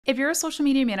If you're a social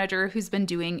media manager who's been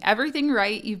doing everything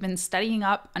right, you've been studying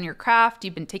up on your craft,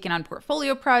 you've been taking on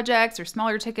portfolio projects or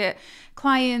smaller ticket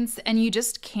clients, and you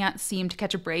just can't seem to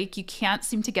catch a break, you can't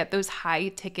seem to get those high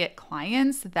ticket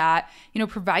clients that,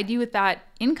 provide you with that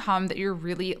income that you're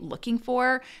really looking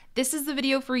for, this is the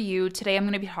video for you. Today, I'm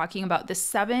going to be talking about the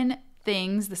 7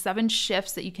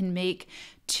 shifts that you can make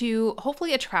to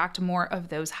hopefully attract more of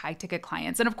those high ticket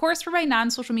clients. And of course, for my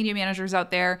non-social media managers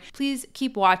out there, please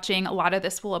keep watching. A lot of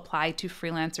this will apply to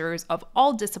freelancers of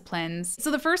all disciplines. So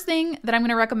the first thing that I'm going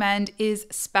to recommend is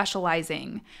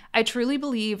specializing. I truly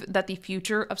believe that the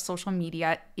future of social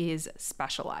media is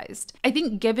specialized. I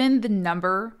think given the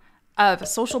number of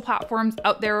social platforms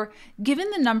out there, given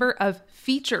the number of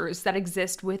features that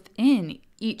exist within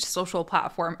each social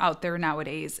platform out there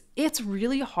nowadays, it's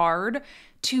really hard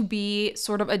to be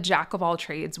sort of a jack of all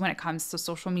trades when it comes to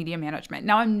social media management.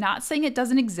 Now, I'm not saying it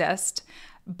doesn't exist,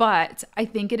 but I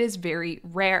think it is very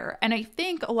rare. And I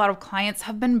think a lot of clients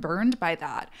have been burned by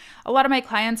that. A lot of my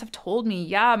clients have told me,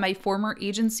 yeah, my former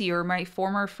agency or my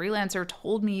former freelancer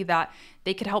told me that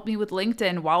they could help me with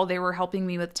LinkedIn while they were helping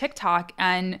me with TikTok,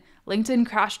 and LinkedIn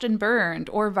crashed and burned,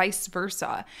 or vice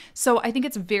versa. So I think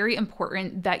it's very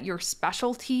important that your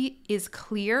specialty is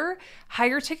clear.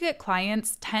 Higher ticket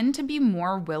clients tend to be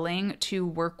more willing to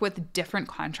work with different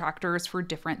contractors for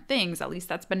different things. At least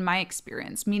that's been my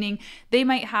experience, meaning they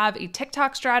might have a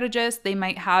TikTok strategist, they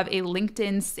might have a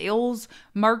LinkedIn sales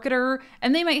marketer,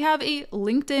 and they might have a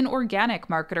LinkedIn organic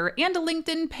marketer and a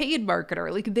LinkedIn paid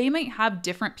marketer. Like, they might have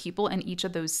different people in each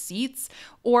of those seats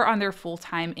or on their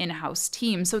full-time in-house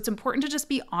team. So it's important to just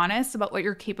be honest about what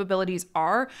your capabilities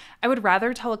are. I would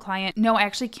rather tell a client, no, I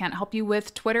actually can't help you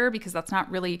with Twitter because that's not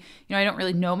really, I don't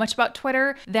really know much about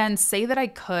Twitter, than say that I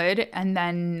could and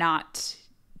then not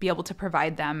be able to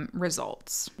provide them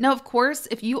results. Now, of course,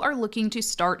 if you are looking to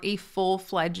start a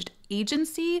full-fledged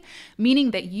agency,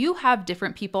 meaning that you have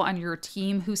different people on your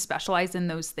team who specialize in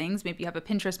those things, maybe you have a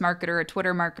Pinterest marketer, a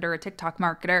Twitter marketer, a TikTok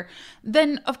marketer,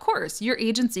 then of course your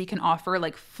agency can offer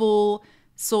like full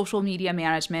social media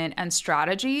management and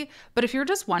strategy. But if you're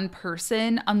just one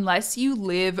person, unless you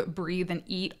live, breathe, and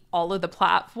eat all of the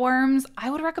platforms,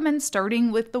 I would recommend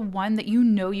starting with the one that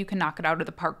you can knock it out of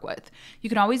the park with. You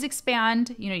can always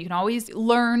expand, you can always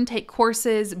learn, take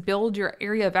courses, build your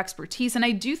area of expertise. And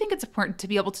I do think it's important to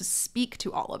be able to speak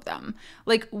to all of them.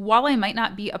 Like, while I might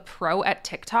not be a pro at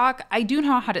TikTok, I do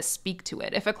know how to speak to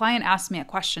it. If a client asks me a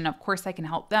question, of course I can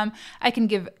help them. I can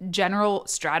give general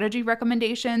strategy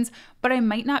recommendations, but I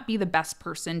might not be the best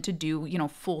person to do,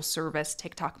 full service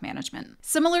TikTok management.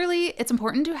 Similarly, it's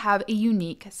important to have a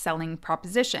unique selling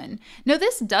proposition. Now,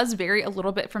 this does vary a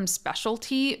little bit from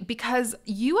specialty because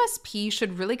USP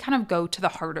should really kind of go to the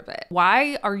heart of it.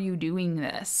 Why are you doing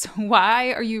this?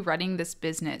 Why are you running this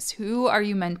business? Who are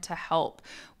you meant to help?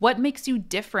 What makes you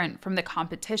different from the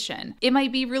competition? It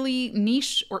might be really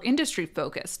niche or industry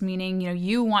focused, meaning,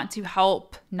 you want to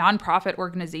help nonprofit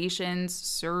organizations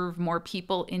serve more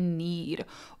people in need,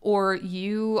 or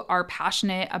you are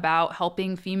passionate about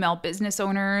helping female business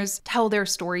owners tell their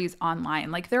stories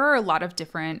online. Like, there are a lot of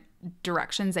different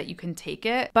directions that you can take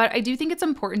it. But I do think it's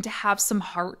important to have some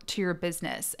heart to your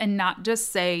business and not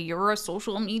just say you're a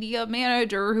social media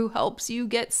manager who helps you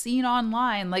get seen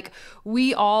online. Like,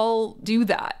 we all do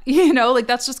that, like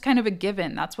that's just kind of a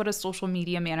given. That's what a social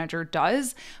media manager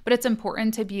does. But it's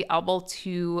important to be able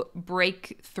to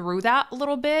break through that a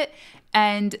little bit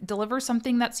and deliver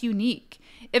something that's unique.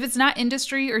 If it's not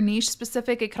industry or niche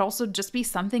specific, it could also just be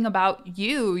something about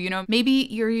you. Maybe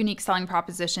your unique selling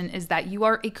proposition is that you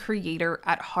are a creator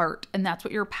at heart and that's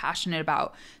what you're passionate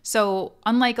about. So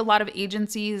unlike a lot of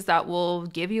agencies that will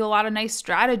give you a lot of nice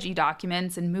strategy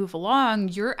documents and move along,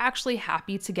 you're actually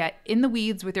happy to get in the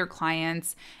weeds with your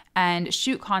clients and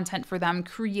shoot content for them,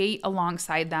 create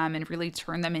alongside them, and really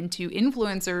turn them into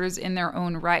influencers in their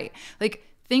own right. Like,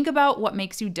 think about what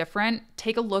makes you different.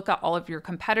 Take a look at all of your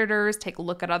competitors, take a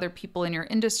look at other people in your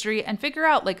industry, and figure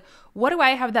out, like, what do I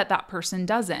have that person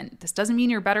doesn't? This doesn't mean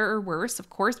you're better or worse, of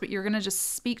course, but you're going to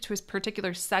just speak to a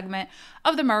particular segment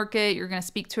of the market. You're going to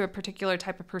speak to a particular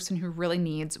type of person who really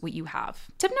needs what you have.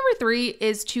 Tip number 3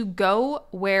 is to go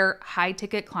where high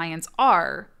ticket clients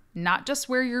are, not just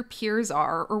where your peers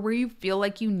are or where you feel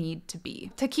like you need to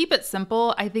be. To keep it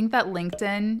simple, I think that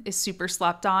LinkedIn is super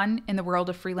slept on in the world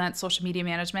of freelance social media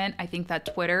management. I think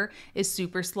that Twitter is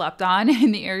super slept on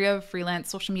in the area of freelance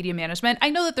social media management. I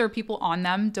know that there are people on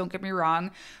them, don't get me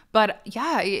wrong, but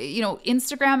yeah,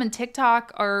 Instagram and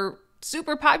TikTok are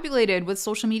super populated with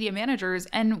social media managers.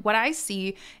 And what I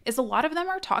see is a lot of them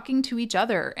are talking to each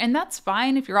other. And that's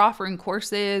fine if you're offering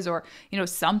courses or,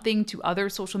 something to other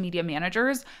social media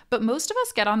managers. But most of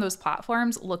us get on those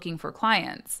platforms looking for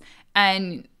clients.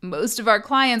 And most of our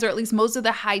clients, or at least most of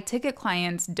the high ticket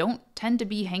clients, don't tend to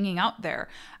be hanging out there.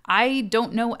 I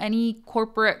don't know any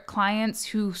corporate clients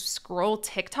who scroll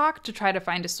TikTok to try to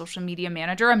find a social media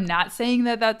manager. I'm not saying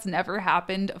that that's never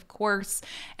happened, of course.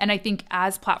 And I think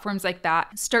as platforms like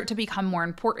that start to become more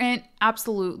important,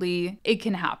 absolutely, it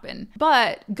can happen.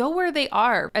 But go where they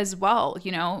are as well,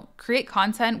 create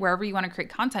content wherever you want to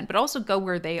create content, but also go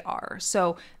where they are.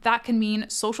 So that can mean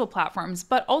social platforms.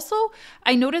 But also,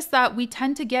 I noticed that we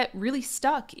tend to get really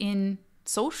stuck in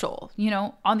social,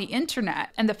 on the internet.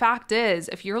 And the fact is,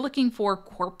 if you're looking for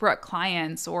corporate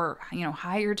clients or,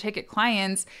 higher ticket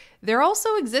clients, they're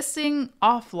also existing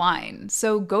offline.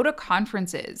 So go to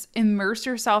conferences, immerse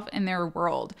yourself in their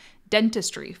world.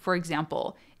 Dentistry, for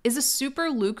example, is a super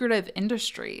lucrative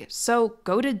industry. So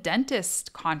go to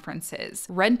dentist conferences,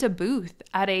 rent a booth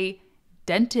at a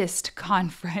dentist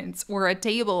conference or a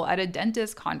table at a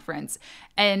dentist conference,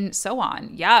 and so on.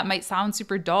 Yeah, it might sound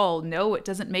super dull. No, it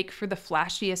doesn't make for the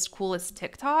flashiest, coolest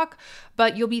TikTok,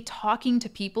 but you'll be talking to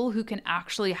people who can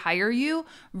actually hire you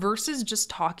versus just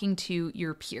talking to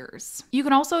your peers. You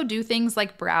can also do things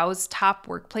like browse top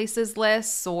workplaces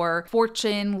lists or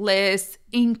Fortune lists,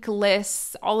 Inc.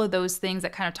 lists, all of those things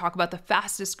that kind of talk about the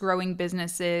fastest growing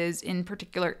businesses in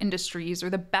particular industries or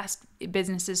the best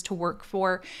businesses to work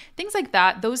for, things like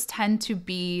that. Those tend to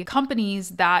be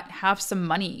companies that have some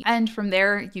money. And from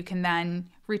there, you can then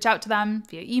reach out to them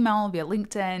via email, via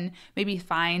LinkedIn, maybe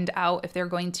find out if they're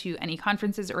going to any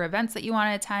conferences or events that you want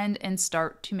to attend and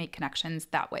start to make connections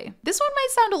that way. This one might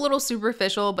sound a little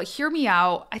superficial, but hear me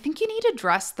out. I think you need to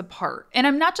dress the part. And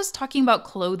I'm not just talking about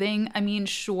clothing. I mean,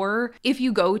 sure, if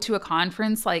you go to a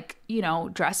conference,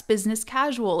 dress business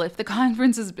casual, if the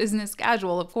conference is business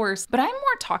casual, of course, but I'm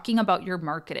more talking about your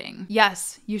marketing.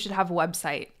 Yes, you should have a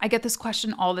website. I get this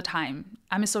question all the time.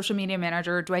 I'm a social media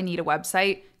manager. Do I need a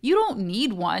website? You don't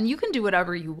need one. You can do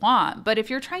whatever you want. But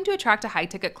if you're trying to attract a high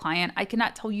ticket client, I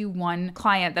cannot tell you one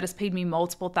client that has paid me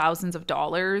multiple thousands of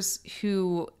dollars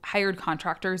who hired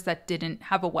contractors that didn't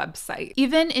have a website.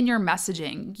 Even in your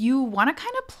messaging, you want to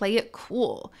kind of play it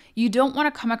cool. You don't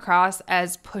want to come across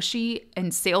as pushy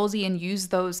and salesy and use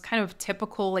those kind of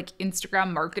typical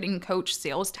Instagram marketing coach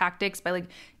sales tactics by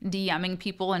DMing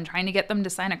people and trying to get them to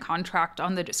sign a contract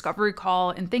on the discovery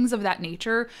call and things of that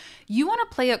nature. You want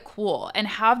to play it cool and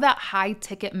have that high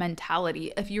ticket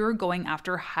mentality if you're going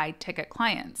after high ticket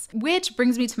clients. Which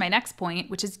brings me to my next point,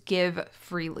 which is give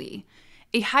freely.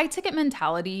 A high ticket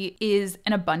mentality is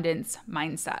an abundance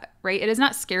mindset, right? It is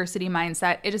not scarcity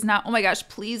mindset. It is not, oh my gosh,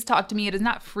 please talk to me. It is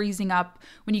not freezing up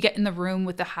when you get in the room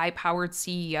with the high powered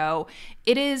CEO.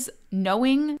 It is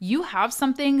knowing you have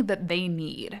something that they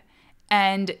need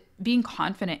and being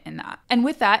confident in that. And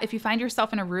with that, if you find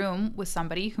yourself in a room with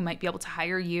somebody who might be able to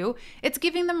hire you, it's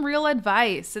giving them real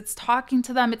advice. It's talking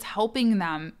to them. It's helping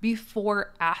them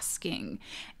before asking.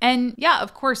 And yeah,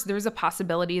 of course, there's a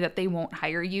possibility that they won't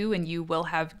hire you and you will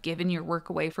have given your work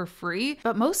away for free.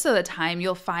 But most of the time,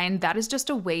 you'll find that is just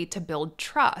a way to build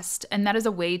trust. And that is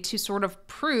a way to sort of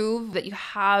prove that you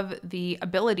have the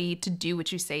ability to do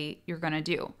what you say you're going to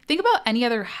do. Think about any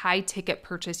other high ticket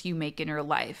purchase you make in your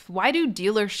life. Why do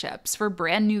dealerships for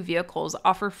brand new vehicles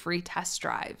offer free test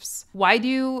drives? Why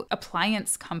do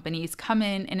appliance companies come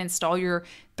in and install your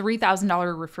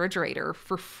 $3,000 refrigerator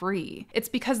for free? It's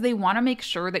because they want to make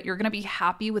sure that you're going to be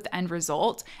happy with the end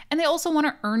result. And they also want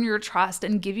to earn your trust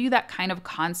and give you that kind of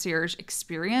concierge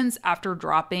experience after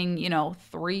dropping,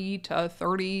 $3,000 to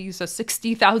 $30,000 to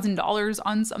 $60,000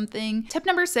 on something. Tip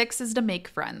number 6 is to make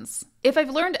friends. If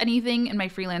I've learned anything in my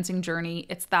freelancing journey,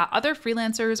 it's that other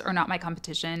freelancers are not my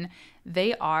competition.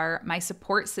 They are my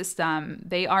support system.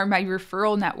 They are my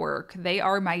referral network. They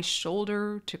are my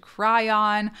shoulder to cry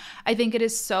on. I think it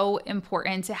is so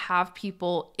important to have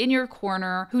people in your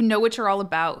corner who know what you're all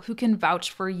about, who can vouch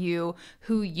for you,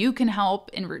 who you can help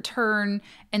in return,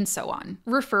 and so on.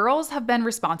 Referrals have been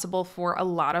responsible for a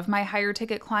lot of my higher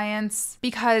ticket clients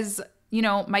because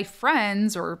my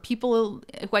friends or people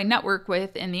who I network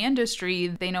with in the industry,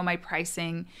 they know my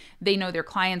pricing, they know their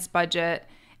client's budget.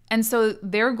 And so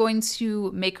they're going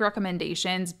to make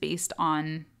recommendations based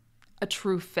on a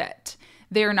true fit.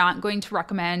 They're not going to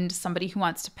recommend somebody who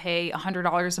wants to pay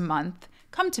 $100 a month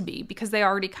come to me because they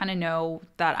already kind of know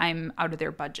that I'm out of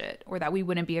their budget or that we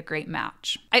wouldn't be a great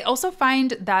match. I also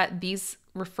find that these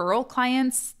referral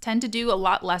clients tend to do a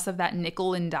lot less of that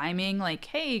nickel and diming, like,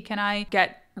 hey, can I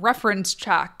get reference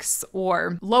checks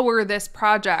or lower this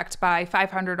project by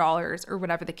 $500 or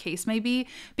whatever the case may be,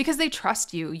 because they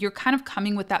trust you. You're kind of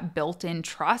coming with that built-in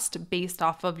trust based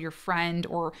off of your friend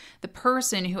or the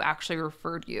person who actually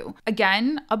referred you.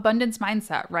 Again, abundance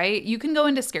mindset, right? You can go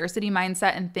into scarcity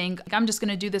mindset and think, like, I'm just going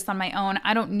to do this on my own.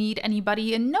 I don't need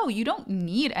anybody. And no, you don't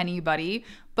need anybody,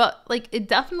 but like it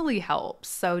definitely helps.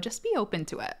 So just be open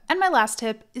to it. And my last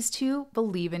tip is to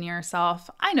believe in yourself.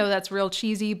 I know that's real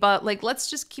cheesy, but like, let's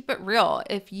just keep it real.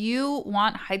 If you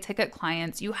want high ticket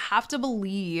clients, you have to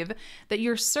believe that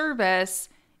your service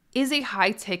is a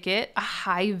high ticket, a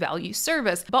high value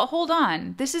service. But hold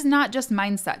on, this is not just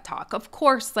mindset talk. Of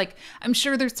course, like I'm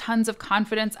sure there's tons of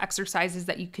confidence exercises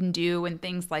that you can do and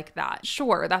things like that.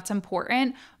 Sure, that's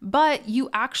important, but you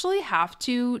actually have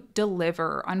to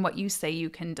deliver on what you say you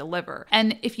can deliver.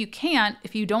 And if you can't,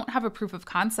 if you don't have a proof of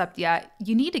concept yet,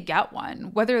 you need to get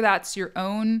one, whether that's your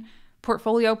own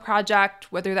portfolio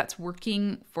project, whether that's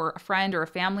working for a friend or a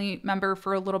family member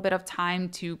for a little bit of time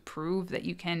to prove that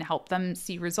you can help them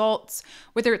see results,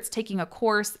 whether it's taking a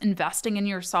course, investing in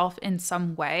yourself in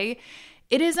some way.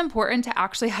 It is important to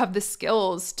actually have the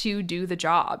skills to do the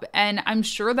job. And I'm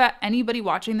sure that anybody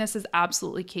watching this is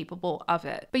absolutely capable of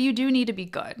it. But you do need to be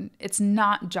good. It's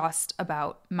not just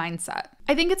about mindset.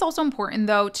 I think it's also important,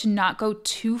 though, to not go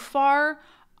too far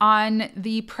on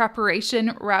the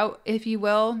preparation route, if you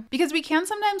will, because we can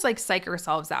sometimes like psych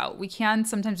ourselves out. We can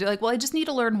sometimes be like, well, I just need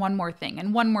to learn one more thing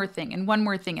and one more thing and one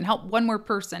more thing and help one more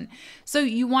person. So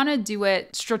you want to do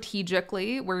it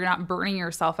strategically where you're not burning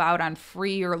yourself out on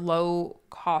free or low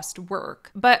cost work.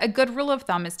 But a good rule of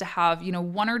thumb is to have,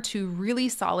 one or two really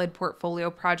solid portfolio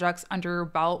projects under your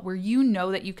belt where you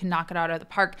know that you can knock it out of the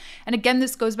park. And again,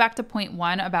 this goes back to point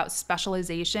one about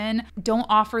specialization. Don't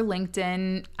offer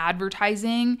LinkedIn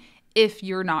advertising if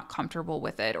you're not comfortable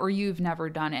with it or you've never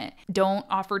done it. Don't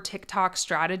offer TikTok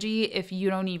strategy if you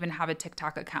don't even have a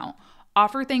TikTok account.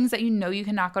 Offer things that you know you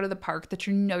can knock out of the park, that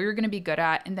you know you're going to be good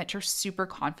at, and that you're super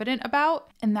confident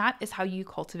about. And that is how you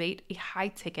cultivate a high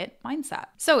ticket mindset.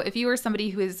 So if you are somebody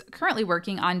who is currently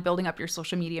working on building up your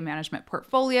social media management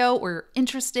portfolio or you're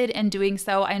interested in doing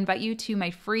so, I invite you to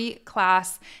my free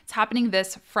class. It's happening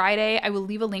this Friday. I will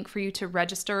leave a link for you to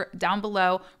register down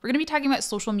below. We're going to be talking about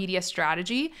social media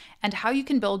strategy and how you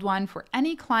can build one for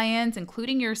any clients,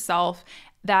 including yourself,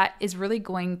 that is really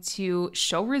going to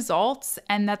show results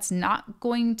and that's not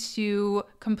going to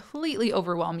completely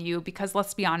overwhelm you, because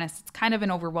let's be honest, it's kind of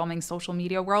an overwhelming social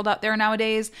media world out there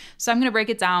nowadays. So I'm going to break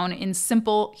it down in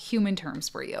simple human terms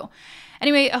for you.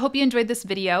 Anyway, I hope you enjoyed this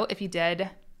video. If you did,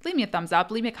 leave me a thumbs up,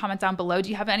 leave me a comment down below.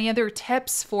 Do you have any other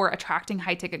tips for attracting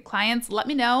high ticket clients? Let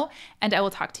me know, and I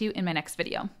will talk to you in my next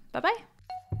video. Bye-bye.